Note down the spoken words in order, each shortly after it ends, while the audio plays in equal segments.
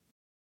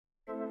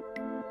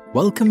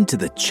Welcome to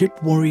the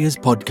Chip Warriors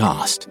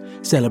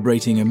podcast,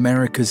 celebrating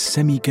America's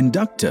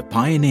semiconductor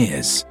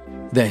pioneers,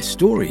 their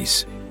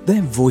stories,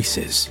 their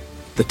voices.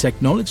 The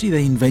technology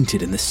they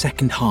invented in the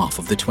second half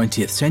of the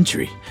 20th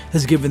century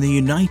has given the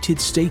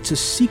United States a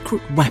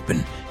secret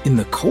weapon in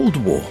the Cold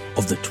War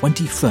of the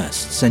 21st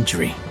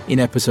century. In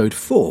episode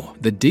 4,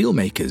 The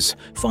Dealmakers,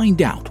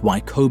 find out why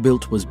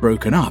Cobuilt was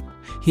broken up,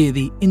 hear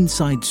the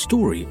inside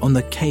story on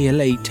the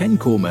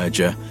KLA-Tencor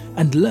merger,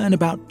 and learn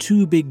about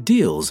two big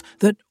deals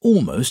that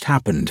almost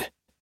happened.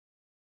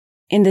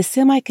 In the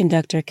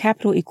semiconductor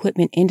capital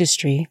equipment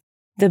industry,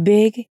 the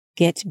big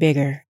get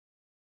bigger.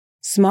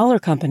 Smaller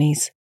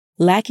companies,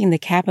 lacking the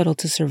capital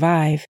to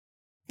survive,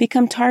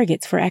 become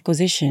targets for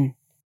acquisition.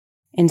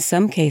 In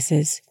some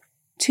cases,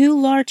 two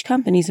large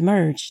companies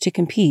merge to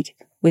compete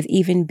with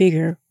even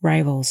bigger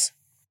rivals.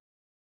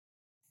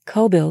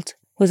 Cobuilt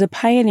was a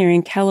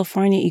pioneering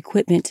California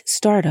equipment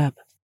startup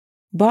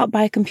bought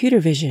by Computer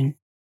Vision.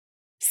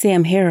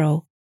 Sam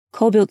Harrell,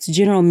 Cobuilt's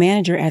general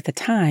manager at the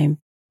time,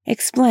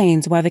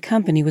 explains why the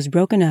company was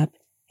broken up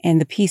and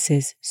the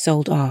pieces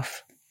sold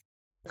off.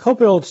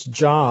 Cobuilt's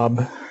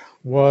job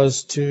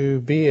was to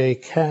be a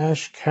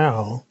cash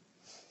cow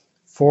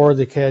for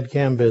the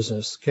CAD/CAM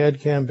business.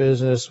 CAD/CAM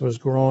business was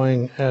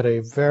growing at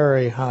a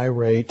very high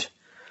rate,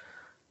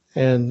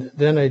 and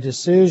then a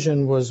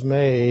decision was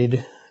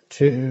made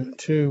to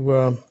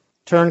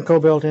turn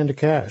Cobuilt into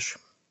cash.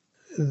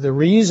 The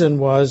reason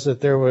was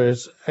that there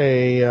was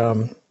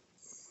a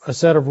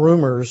set of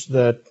rumors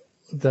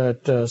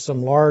that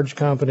some large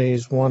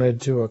companies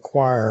wanted to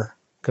acquire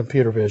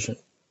Computer Vision.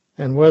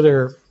 And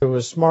whether it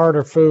was smart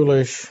or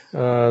foolish,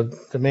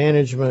 the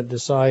management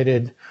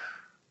decided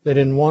they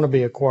didn't want to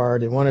be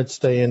acquired. They wanted to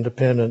stay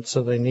independent,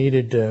 so they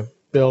needed to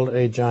build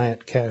a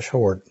giant cash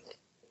hoard.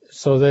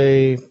 So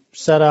they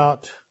set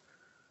out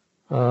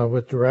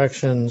with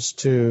directions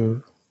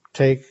to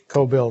take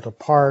Cobuilt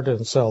apart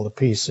and sell the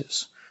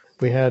pieces.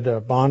 We had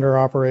a bonder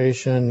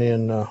operation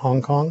in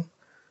Hong Kong,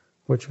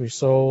 which we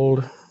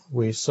sold.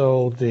 We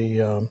sold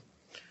the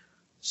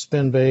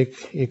spin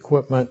bake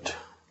equipment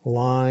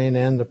line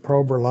and the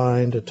prober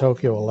line to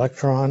Tokyo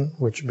Electron,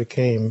 which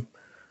became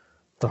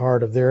the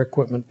heart of their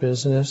equipment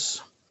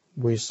business.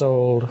 We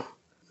sold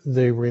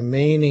the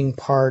remaining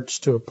parts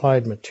to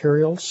Applied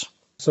Materials,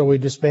 so we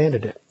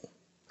disbanded it.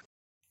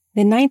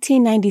 The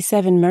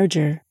 1997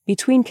 merger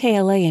between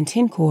KLA and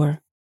Tencor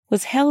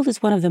was hailed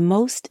as one of the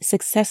most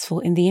successful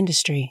in the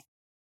industry.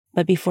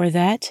 But before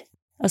that,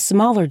 a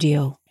smaller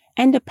deal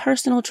and a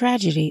personal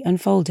tragedy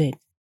unfolded.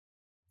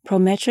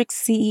 Prometrics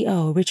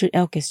CEO Richard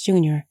Elkis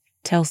Jr.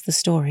 tells the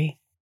story.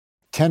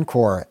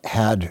 Tencor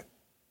had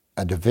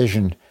a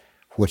division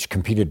which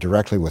competed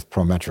directly with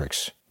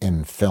Prometrics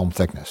in film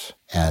thickness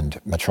and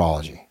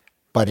metrology.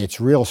 But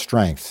its real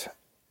strength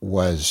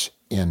was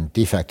in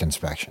defect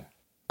inspection.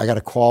 I got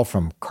a call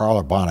from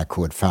Carl Urbanek,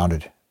 who had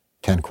founded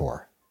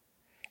Tencor,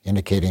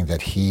 indicating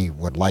that he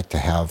would like to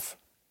have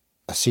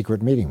a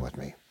secret meeting with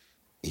me.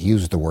 He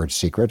used the word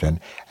secret, and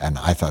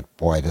I thought,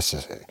 boy, this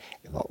is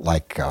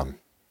like a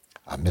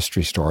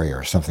mystery story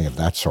or something of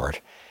that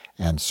sort.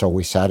 And so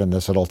we sat in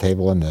this little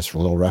table in this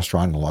little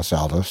restaurant in Los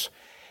Altos,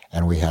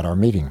 and we had our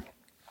meeting.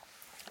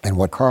 And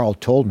what Carl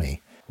told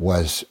me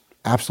was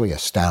absolutely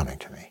astounding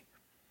to me.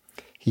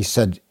 He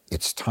said,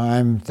 it's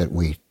time that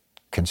we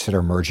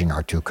consider merging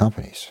our two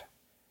companies.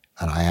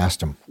 And I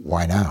asked him,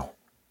 why now?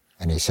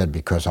 And he said,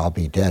 because I'll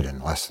be dead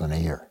in less than a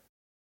year.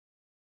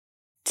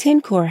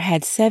 Tencor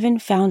had 7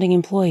 founding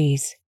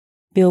employees.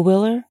 Bill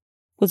Willer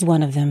was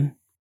one of them.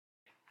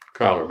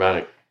 Carl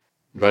Urbanek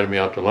invited me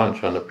out to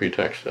lunch on the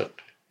pretext that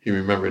he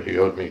remembered he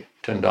owed me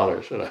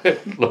 $10 that I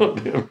had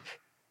loaned him.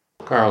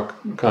 Carl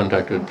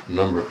contacted a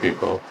number of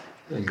people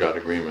and got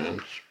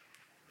agreements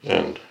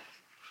and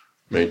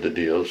made the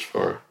deals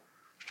for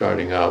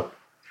starting out.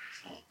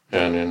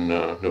 And in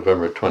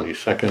November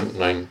 22nd,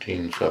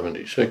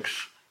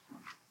 1976,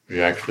 we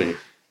actually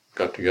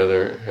got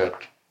together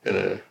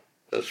in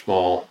a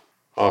small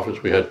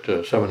office. We had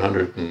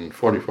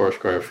 744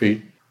 square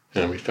feet,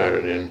 and we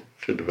started in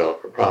to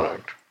develop a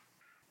product.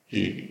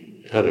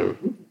 He had a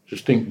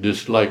distinct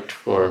dislike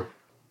for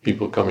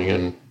people coming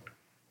in,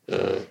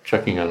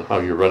 checking on how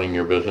you're running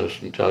your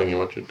business and telling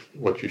you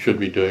what you should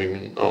be doing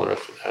and all the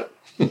rest of that.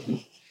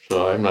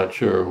 So I'm not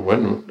sure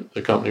when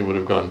the company would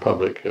have gone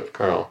public if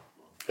Carl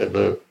had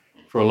lived.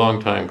 For a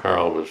long time,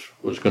 Carl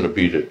was going to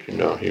beat it. You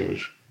know,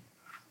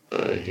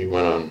 he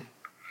went on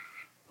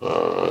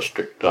a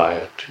strict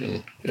diet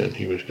and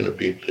he was going to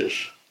beat this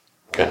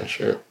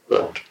cancer,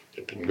 but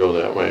it didn't go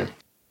that way.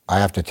 I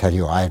have to tell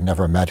you, I have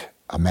never met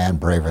a man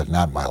braver than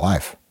that in my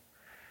life.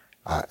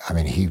 I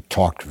mean, he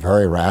talked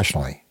very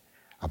rationally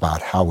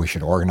about how we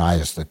should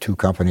organize the two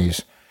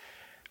companies,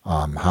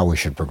 how we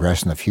should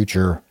progress in the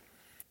future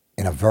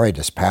in a very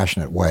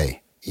dispassionate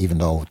way, even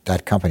though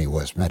that company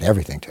meant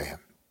everything to him.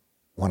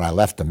 When I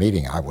left the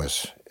meeting,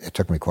 it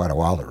took me quite a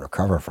while to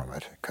recover from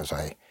it because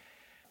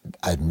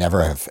I'd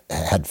never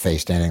had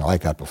faced anything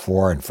like that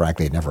before, and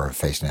frankly, I'd never have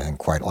faced anything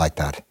quite like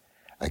that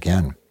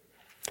again.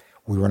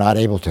 We were not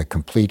able to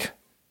complete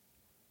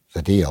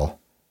the deal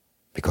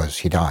because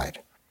he died.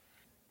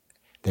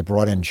 They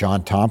brought in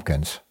John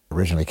Tompkins,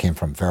 originally came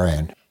from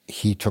Varian.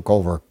 He took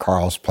over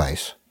Carl's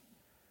place.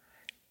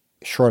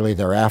 Shortly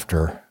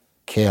thereafter,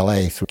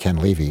 KLA, through Ken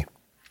Levy,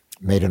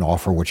 made an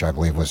offer which I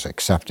believe was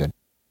accepted.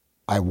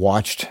 I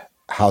watched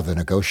how the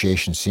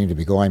negotiations seemed to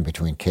be going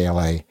between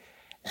KLA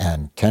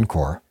and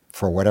Tencor.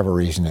 For whatever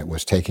reason, it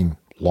was taking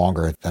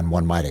longer than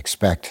one might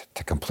expect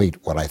to complete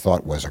what I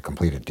thought was a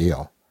completed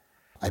deal.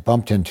 I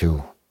bumped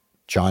into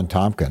John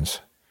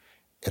Tompkins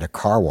at a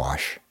car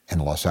wash in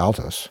Los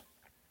Altos,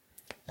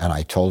 and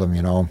I told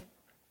him,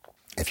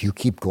 if you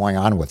keep going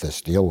on with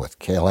this deal with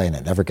KLA and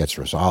it never gets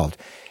resolved,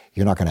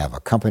 you're not going to have a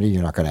company,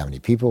 you're not going to have any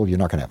people, you're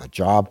not going to have a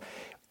job.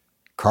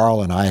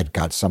 Carl and I had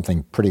got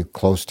something pretty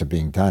close to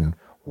being done.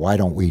 Why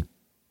don't we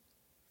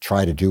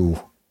try to do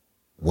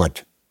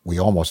what we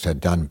almost had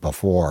done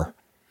before?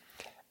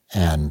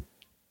 And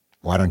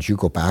why don't you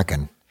go back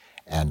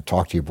and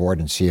talk to your board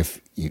and see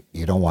if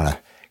you don't want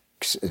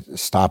to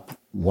stop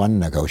one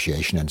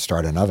negotiation and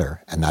start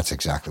another? And that's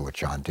exactly what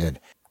John did.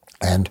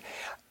 And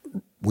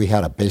we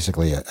had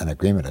basically an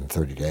agreement in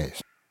 30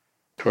 days.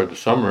 Toward the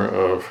summer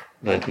of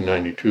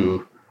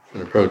 1992,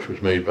 an approach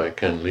was made by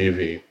Ken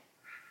Levy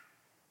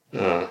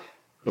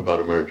about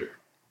a merger.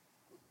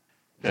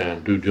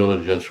 And due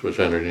diligence was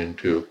entered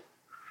into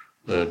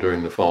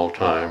during the fall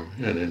time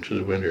and into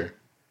the winter.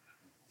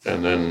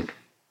 And then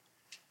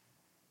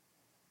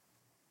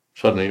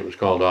suddenly it was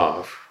called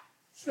off,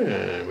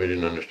 and we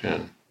didn't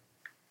understand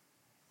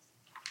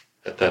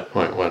at that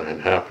point what had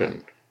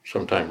happened.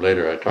 Sometime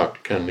later I talked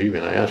to Ken Levy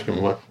and I asked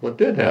him what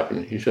did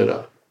happen. He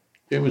said,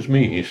 it was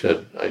me. He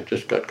said, I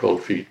just got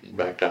cold feet and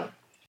backed out.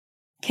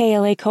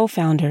 KLA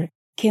co-founder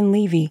Ken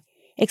Levy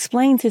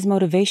explains his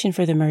motivation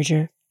for the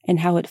merger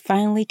and how it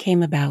finally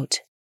came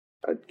about.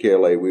 At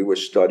KLA, we were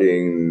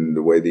studying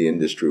the way the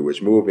industry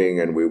was moving,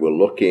 and we were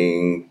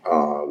looking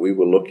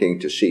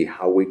to see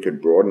how we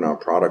could broaden our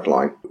product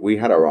line. We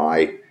had our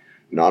eye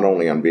not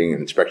only on being an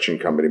inspection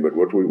company, but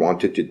what we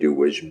wanted to do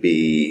was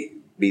be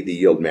the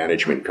yield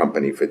management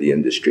company for the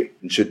industry.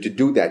 And so to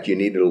do that, you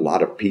needed a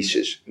lot of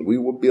pieces. And we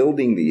were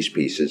building these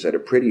pieces at a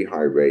pretty high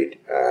rate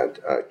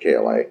at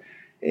KLA.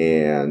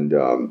 And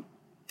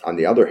on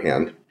the other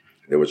hand,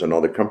 there was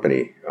another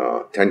company,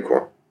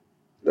 Tencor,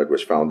 that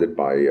was founded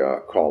by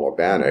Carl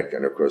Urbanek.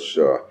 And of course,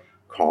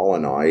 Carl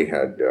and I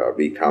had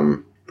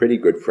become pretty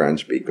good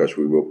friends because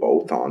we were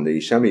both on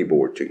the semi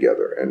board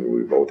together. And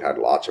we both had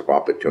lots of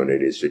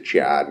opportunities to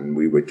chat. And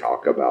we would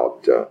talk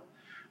about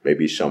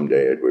maybe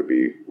someday it would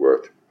be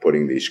worth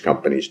putting these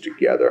companies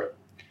together.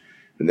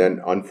 And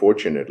then,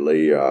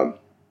 unfortunately,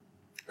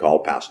 Carl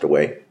passed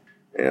away.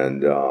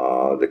 And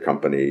the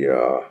company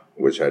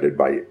was headed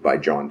by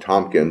John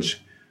Tompkins.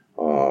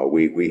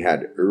 We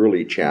had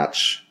early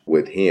chats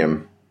with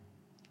him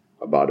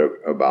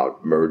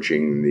about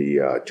merging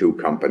the two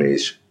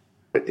companies.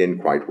 It didn't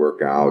quite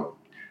work out.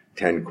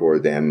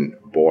 Tencor then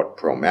bought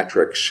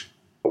Prometrics,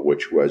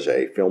 which was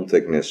a film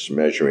thickness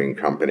measuring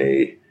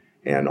company,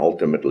 and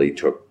ultimately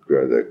took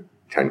the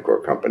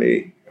Tencor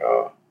company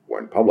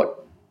went public.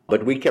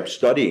 But we kept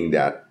studying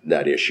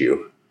that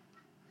issue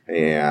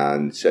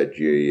and said,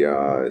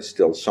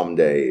 still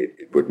someday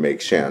it would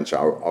make sense.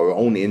 Our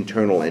own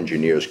internal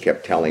engineers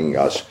kept telling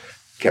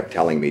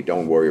me,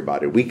 don't worry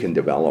about it. We can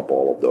develop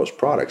all of those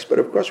products. But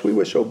of course, we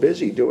were so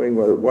busy doing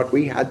what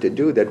we had to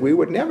do that we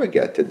would never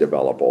get to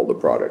develop all the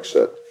products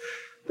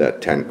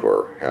that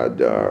Tencor had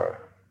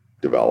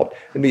developed.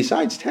 And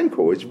besides,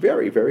 Tencor was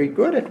very, very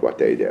good at what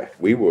they did.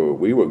 We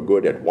were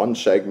good at one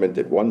segment,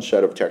 at one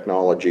set of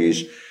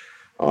technologies.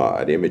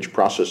 At image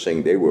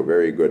processing, they were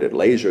very good at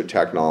laser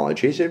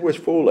technologies. It was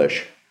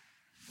foolish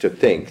to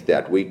think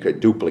that we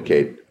could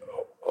duplicate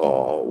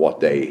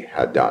what they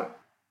had done.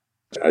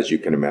 As you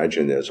can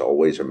imagine, there's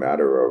always a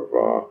matter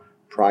of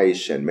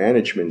price and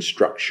management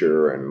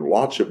structure and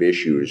lots of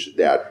issues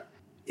that,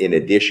 in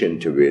addition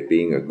to it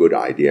being a good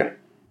idea,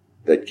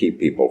 that keep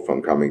people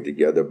from coming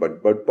together.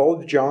 But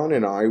both John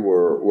and I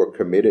were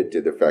committed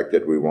to the fact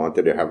that we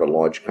wanted to have a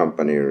large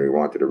company and we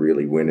wanted to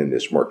really win in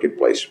this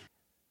marketplace.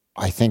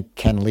 I think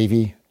Ken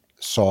Levy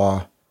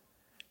saw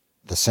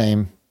the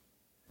same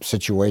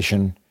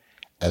situation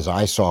as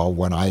I saw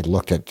when I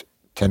looked at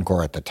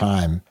Tencor at the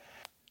time.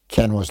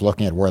 Ken was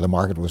looking at where the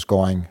market was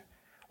going,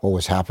 what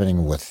was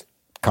happening with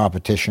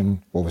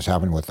competition, what was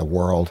happening with the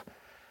world,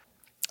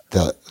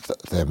 the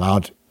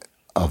amount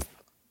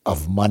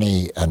of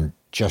money and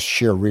just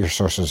sheer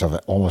resources of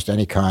almost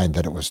any kind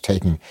that it was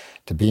taking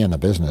to be in the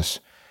business.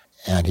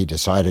 And he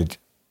decided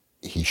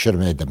he should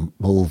have made the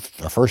move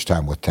the first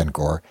time with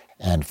Tencor.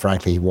 And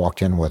frankly, he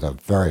walked in with a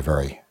very,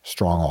 very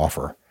strong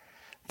offer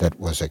that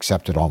was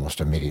accepted almost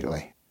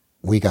immediately.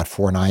 We got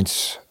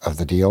 4/9 of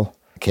the deal.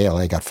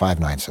 KLA got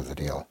 5/9 of the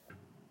deal.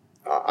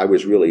 I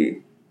was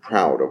really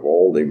proud of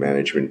all the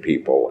management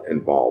people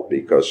involved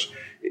because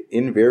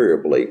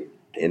invariably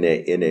in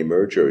a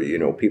merger,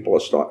 people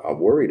are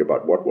worried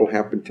about what will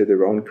happen to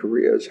their own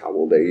careers.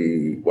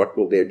 What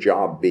will their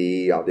job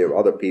be? Are there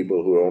other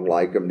people who don't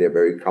like them? They're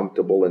very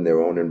comfortable in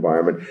their own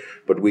environment.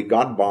 But we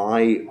got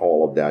by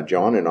all of that.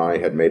 John and I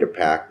had made a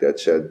pact that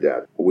said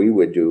that we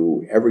would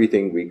do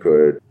everything we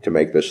could to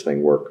make this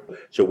thing work.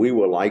 So we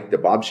were like the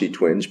Bobbsey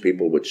twins.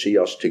 People would see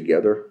us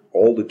together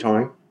all the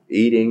time,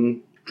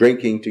 eating,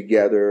 drinking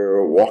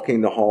together,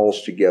 walking the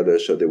halls together.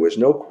 So there was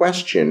no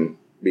question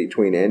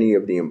between any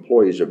of the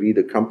employees of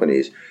either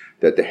companies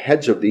that the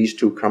heads of these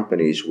two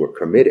companies were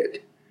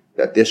committed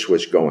that this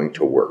was going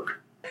to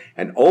work.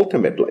 And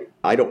ultimately,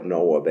 I don't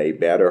know of a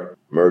better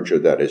merger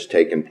that has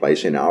taken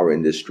place in our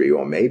industry,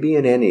 or maybe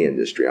in any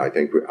industry. I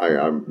think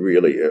I'm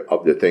really,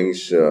 of the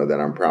things that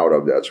I'm proud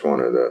of, that's one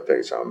of the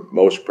things I'm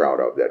most proud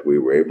of, that we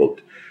were able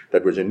to,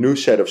 that was a new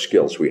set of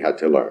skills we had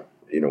to learn.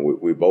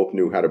 We both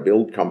knew how to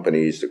build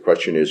companies. The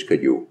question is,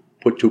 could you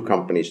put two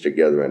companies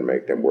together and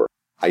make them work?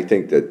 I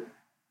think that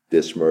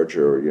this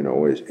merger,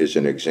 is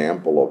an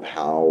example of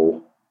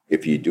how,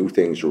 if you do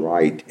things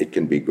right, it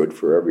can be good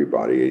for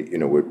everybody.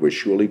 It was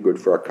surely good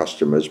for our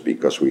customers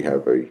because we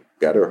have a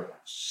better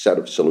set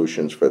of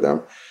solutions for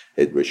them.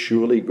 It was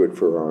surely good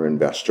for our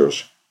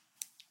investors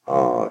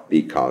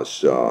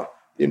because the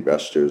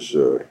investors,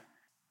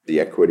 the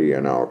equity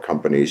in our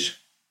companies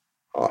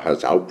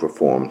has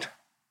outperformed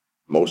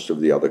most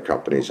of the other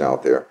companies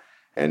out there.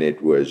 And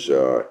it was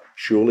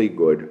surely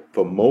good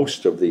for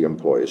most of the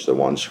employees, the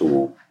ones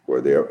who were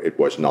there. It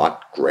was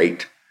not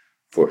great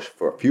for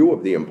a few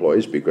of the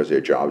employees because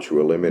their jobs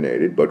were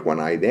eliminated. But when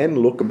I then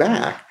look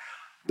back,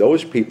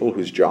 those people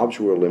whose jobs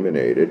were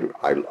eliminated,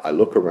 I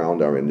look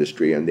around our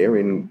industry and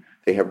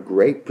they have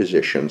great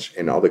positions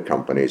in other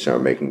companies and are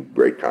making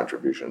great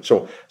contributions.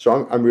 So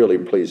I'm really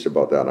pleased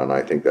about that, and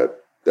I think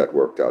that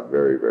worked out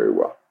very, very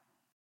well.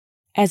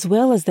 As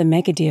well as the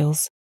mega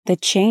deals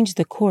that changed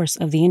the course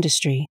of the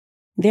industry,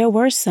 there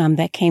were some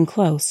that came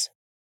close,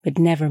 but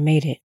never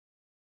made it.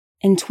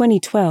 In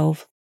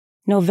 2012,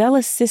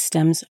 Novellus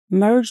Systems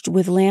merged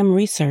with Lam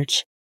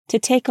Research to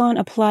take on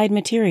Applied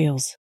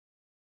Materials.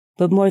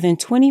 But more than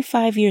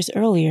 25 years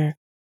earlier,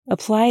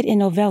 Applied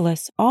and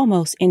Novellus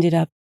almost ended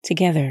up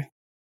together.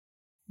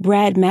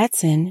 Brad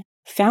Matson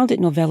founded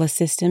Novellus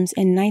Systems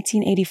in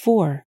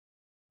 1984.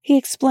 He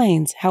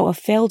explains how a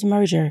failed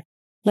merger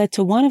led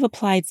to one of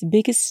Applied's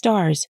biggest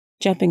stars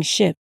jumping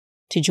ship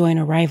to join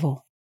a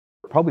rival.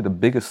 Probably the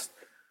biggest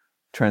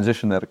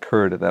transition that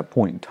occurred at that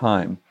point in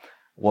time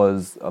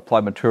was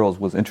Applied Materials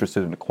was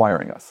interested in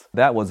acquiring us.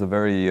 That was a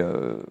very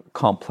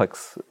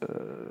complex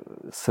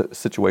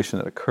situation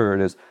that occurred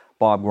as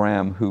Bob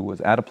Graham, who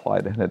was at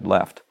Applied and had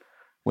left,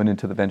 went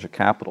into the venture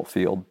capital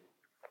field,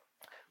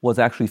 was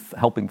actually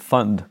helping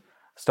fund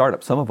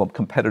startups, some of them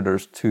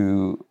competitors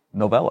to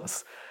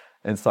Novellus.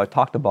 And so I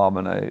talked to Bob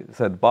and I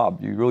said,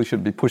 Bob, you really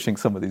shouldn't be pushing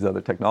some of these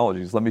other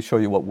technologies. Let me show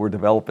you what we're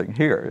developing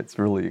here. It's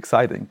really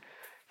exciting.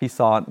 He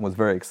saw it and was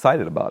very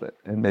excited about it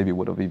and maybe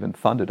would have even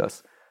funded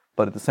us,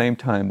 but at the same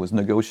time was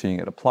negotiating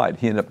at Applied.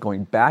 He ended up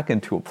going back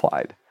into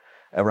Applied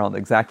around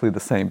exactly the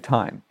same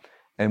time.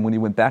 And when he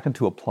went back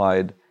into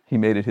Applied, he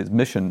made it his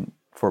mission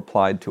for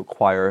Applied to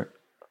acquire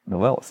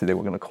Novellus. They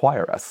were going to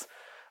acquire us.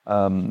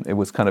 It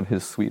was kind of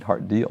his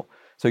sweetheart deal.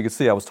 So you can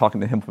see I was talking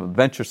to him from the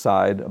venture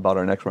side about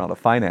our next round of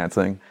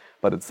financing,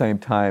 but at the same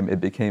time, it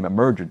became a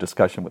merger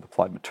discussion with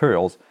Applied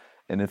Materials.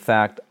 And in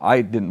fact,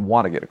 I didn't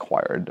want to get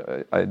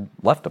acquired. I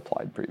left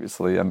Applied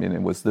previously. I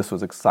mean, this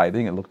was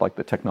exciting. It looked like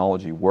the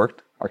technology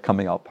worked. Our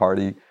coming out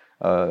party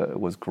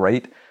was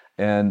great.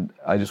 And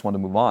I just wanted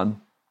to move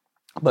on.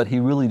 But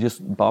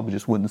Bob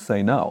just wouldn't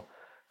say no.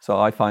 So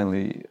I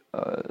finally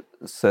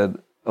said,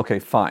 okay,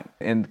 fine.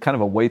 And kind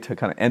of a way to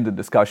kind of end the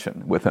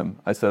discussion with him,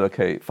 I said,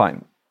 okay,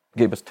 fine.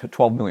 Gave us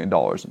 $12 million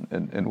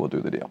and we'll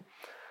do the deal.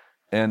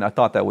 And I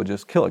thought that would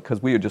just kill it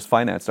because we had just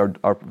financed.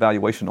 Our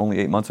valuation only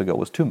 8 months ago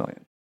was $2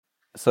 million.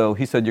 So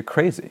he said, you're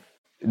crazy.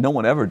 No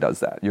one ever does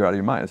that. You're out of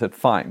your mind. I said,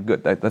 fine,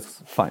 good.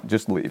 That's fine.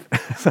 Just leave.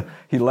 So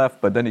he left,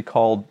 but then he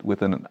called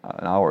within an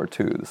hour or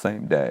two the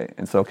same day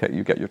and said, okay,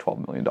 you get your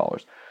 $12 million.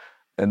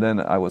 And then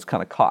I was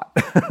kind of caught.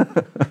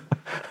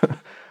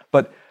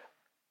 But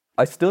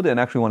I still didn't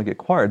actually want to get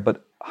acquired.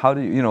 But how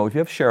do you, if you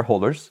have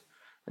shareholders,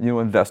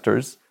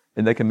 investors,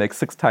 and they can make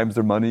 6 times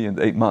their money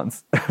in 8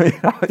 months,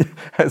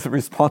 as a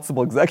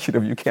responsible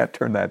executive, you can't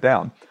turn that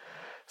down.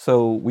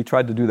 So we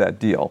tried to do that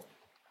deal.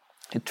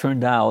 It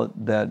turned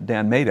out that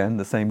Dan Maiden,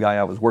 the same guy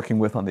I was working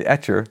with on the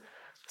etcher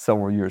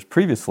several years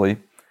previously,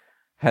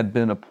 had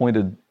been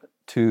appointed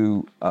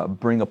to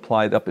bring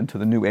Applied up into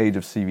the new age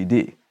of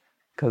CVD.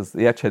 Because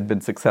the etch had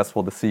been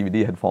successful, the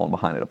CVD had fallen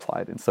behind at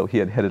Applied. And so he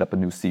had headed up a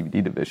new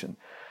CVD division.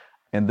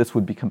 And this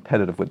would be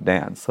competitive with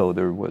Dan. So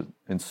there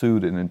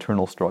ensued an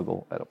internal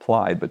struggle at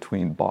Applied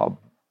between Bob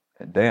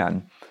and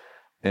Dan.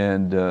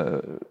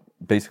 And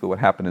basically what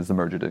happened is the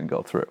merger didn't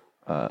go through.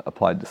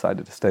 Applied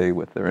decided to stay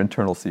with their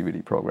internal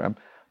CVD program.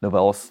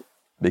 Novellus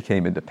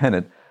became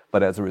independent.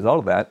 But as a result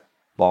of that,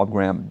 Bob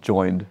Graham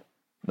joined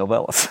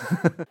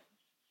Novellus.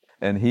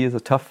 And he is a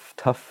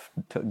tough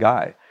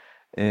guy.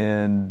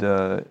 And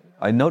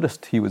I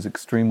noticed he was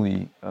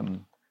extremely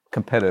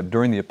competitive.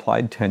 During the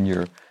Applied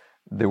tenure,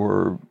 there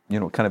were,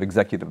 kind of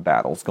executive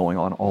battles going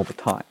on all the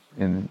time.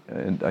 And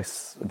I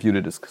viewed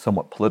it as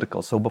somewhat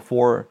political. So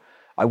before,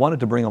 I wanted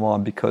to bring him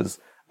on because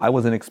I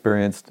was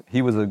inexperienced.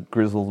 He was a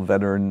grizzled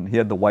veteran. He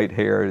had the white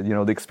hair,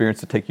 the experience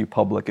to take you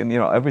public, and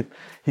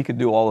he could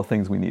do all the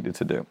things we needed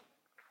to do.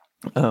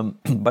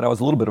 But I was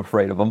a little bit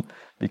afraid of him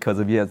because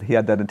he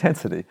had that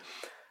intensity.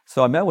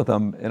 So I met with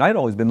him, and I'd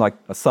always been like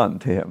a son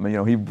to him.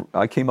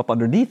 I came up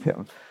underneath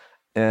him,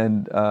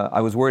 and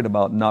I was worried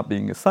about not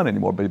being his son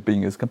anymore, but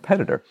being his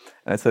competitor.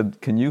 And I said,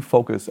 "Can you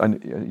focus?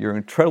 You're an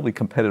incredibly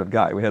competitive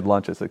guy." We had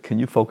lunch. I said, "Can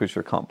you focus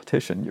your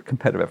competition, your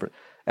competitive effort,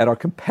 at our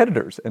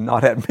competitors and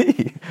not at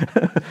me?"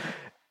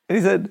 And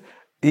he said,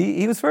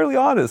 he was fairly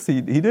honest.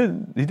 He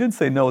didn't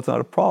say no, it's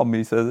not a problem.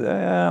 He says,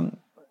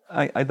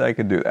 I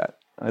could do that.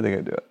 I think I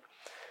could do it.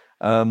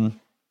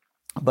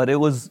 But it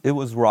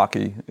was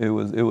rocky. It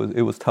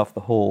was tough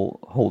the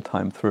whole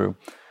time through.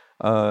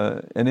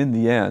 And in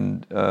the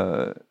end,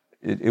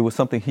 it was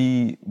something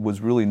he was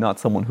really not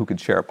someone who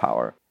could share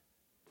power.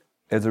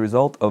 As a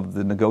result of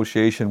the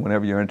negotiation,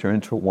 whenever you enter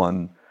into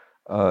one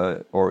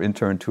or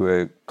enter into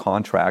a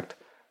contract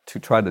to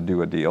try to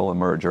do a deal, a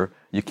merger,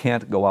 you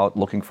can't go out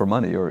looking for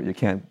money, or you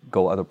can't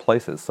go other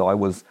places. So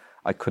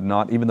I could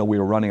not, even though we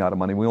were running out of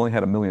money, we only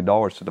had $1 million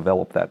to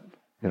develop that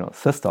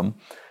system.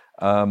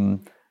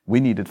 We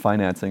needed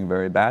financing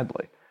very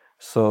badly.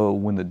 So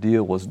when the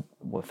deal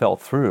fell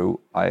through,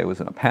 I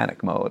was in a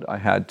panic mode. I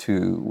had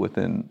to,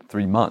 within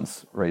 3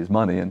 months, raise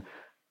money. And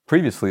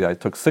previously, I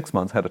took 6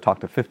 months, had to talk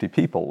to 50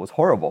 people. It was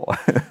horrible.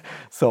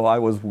 So I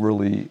was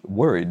really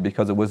worried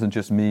because it wasn't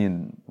just me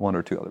and 1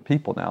 or 2 other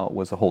people now. It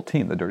was a whole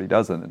team, the Dirty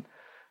Dozen. And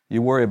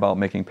you worry about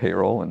making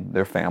payroll and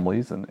their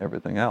families and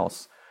everything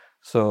else.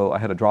 So I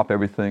had to drop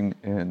everything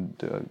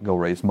and go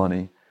raise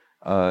money.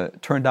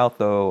 Turned out,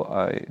 though,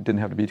 I didn't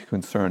have to be too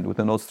concerned.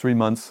 Within those 3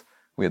 months,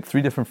 we had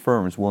 3 different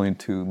firms willing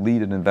to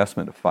lead an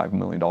investment of $5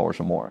 million or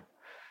more.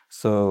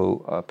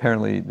 So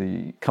apparently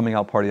the coming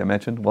out party I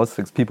mentioned was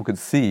 6 people could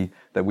see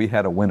that we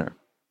had a winner.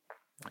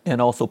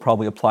 And also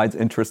probably Applied's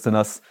interest in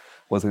us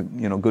was a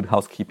good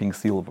housekeeping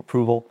seal of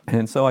approval.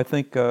 And so I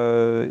think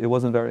it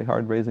wasn't very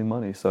hard raising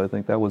money. So I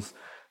think it was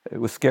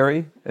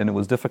scary and it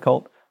was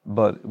difficult,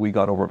 but we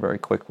got over it very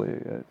quickly.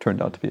 It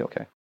turned out to be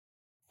okay.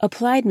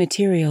 Applied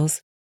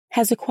Materials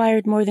has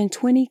acquired more than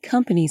 20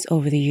 companies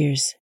over the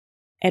years.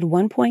 At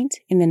one point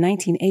in the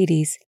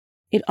 1980s,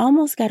 it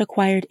almost got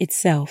acquired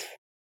itself.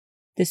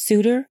 The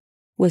suitor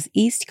was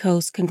East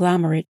Coast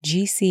conglomerate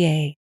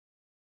GCA.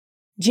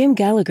 Jim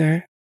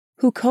Gallagher,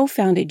 who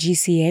co-founded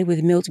GCA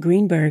with Milt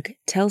Greenberg,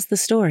 tells the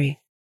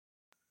story.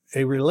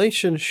 A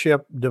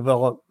relationship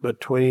developed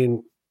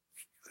between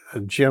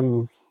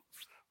Jim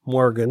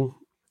Morgan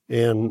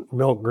and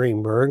Milt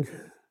Greenberg.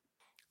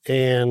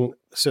 And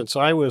since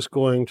I was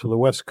going to the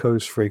West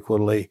Coast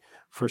frequently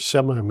for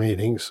seminar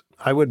meetings,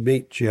 I would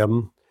meet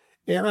Jim,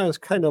 and I was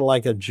kind of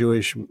like a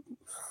Jewish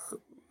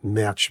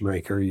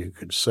matchmaker, you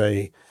could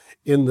say,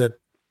 in that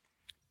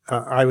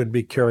I would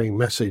be carrying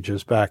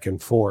messages back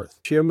and forth.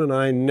 Jim and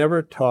I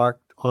never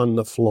talked on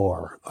the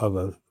floor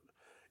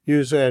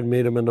usually I'd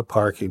meet him in the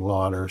parking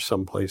lot or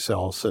someplace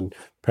else and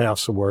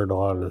pass the word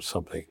on or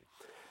something.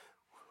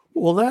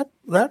 Well,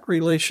 that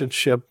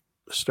relationship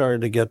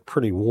started to get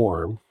pretty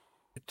warm.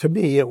 To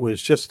me, it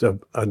was just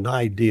an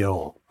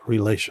ideal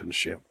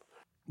relationship.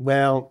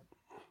 Well,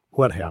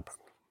 what happened?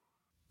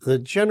 The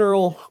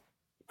general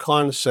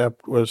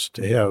concept was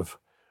to have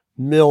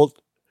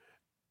Milt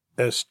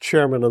as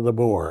chairman of the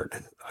board.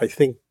 I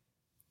think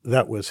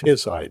that was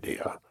his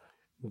idea.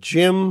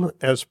 Jim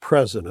as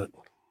president.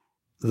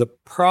 The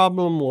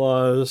problem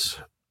was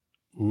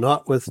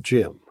not with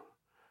Jim.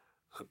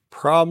 The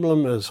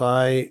problem, as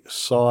I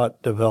saw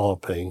it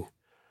developing,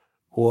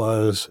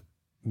 was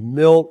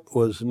Milt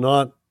was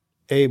not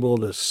able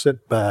to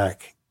sit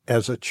back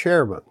as a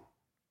chairman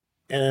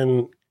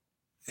and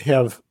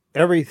have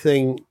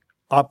everything,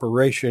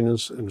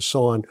 operations and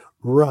so on,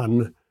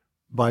 run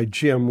by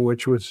Jim,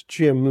 which was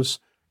Jim's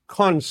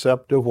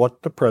concept of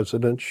what the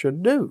president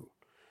should do.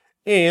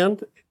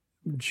 And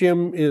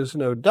Jim is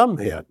no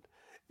dumbhead.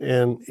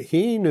 And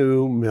he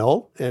knew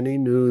Milt, and he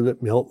knew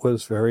that Milt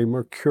was very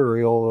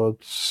mercurial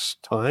at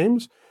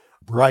times,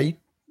 bright,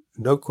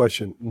 no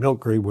question. Milt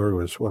Greenberg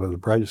was one of the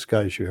brightest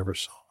guys you ever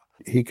saw.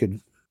 He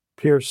could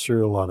pierce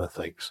through a lot of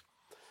things.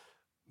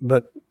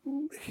 But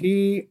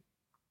he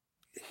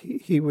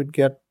would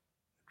get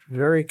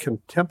very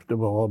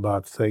contemptible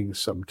about things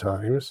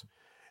sometimes.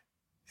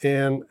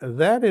 And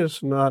that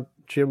is not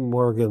Jim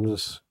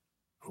Morgan's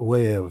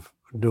way of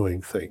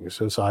doing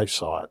things as I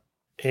saw it.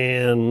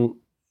 And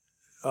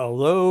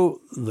although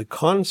the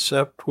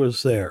concept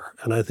was there,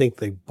 and I think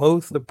they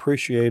both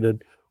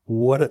appreciated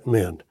what it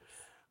meant,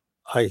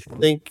 I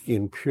think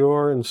in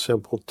pure and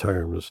simple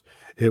terms,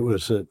 it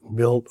was that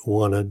Milt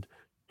wanted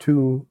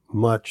too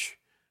much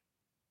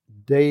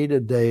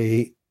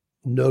day-to-day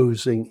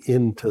nosing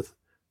into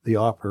the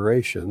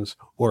operations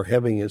or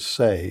having his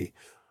say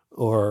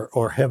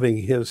or having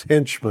his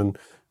henchmen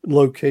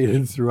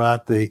located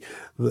throughout the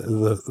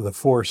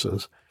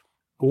forces.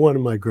 One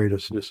of my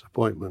greatest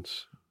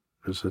disappointments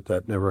is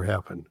that never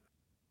happened.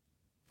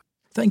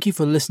 Thank you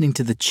for listening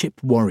to The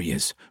Chip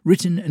Warriors,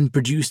 written and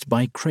produced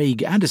by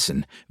Craig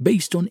Addison,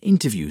 based on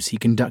interviews he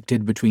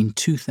conducted between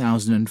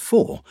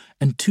 2004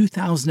 and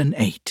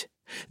 2008.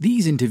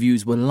 These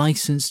interviews were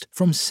licensed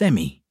from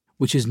SEMI,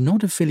 which is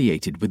not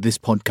affiliated with this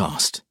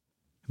podcast.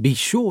 Be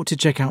sure to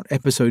check out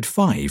Episode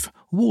 5,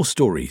 War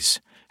Stories,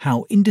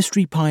 how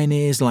industry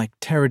pioneers like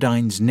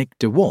Teradyne's Nick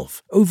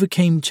DeWolf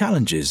overcame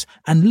challenges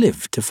and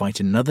lived to fight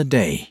another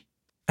day.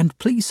 And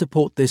please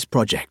support this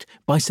project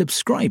by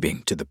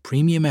subscribing to the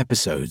premium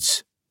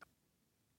episodes.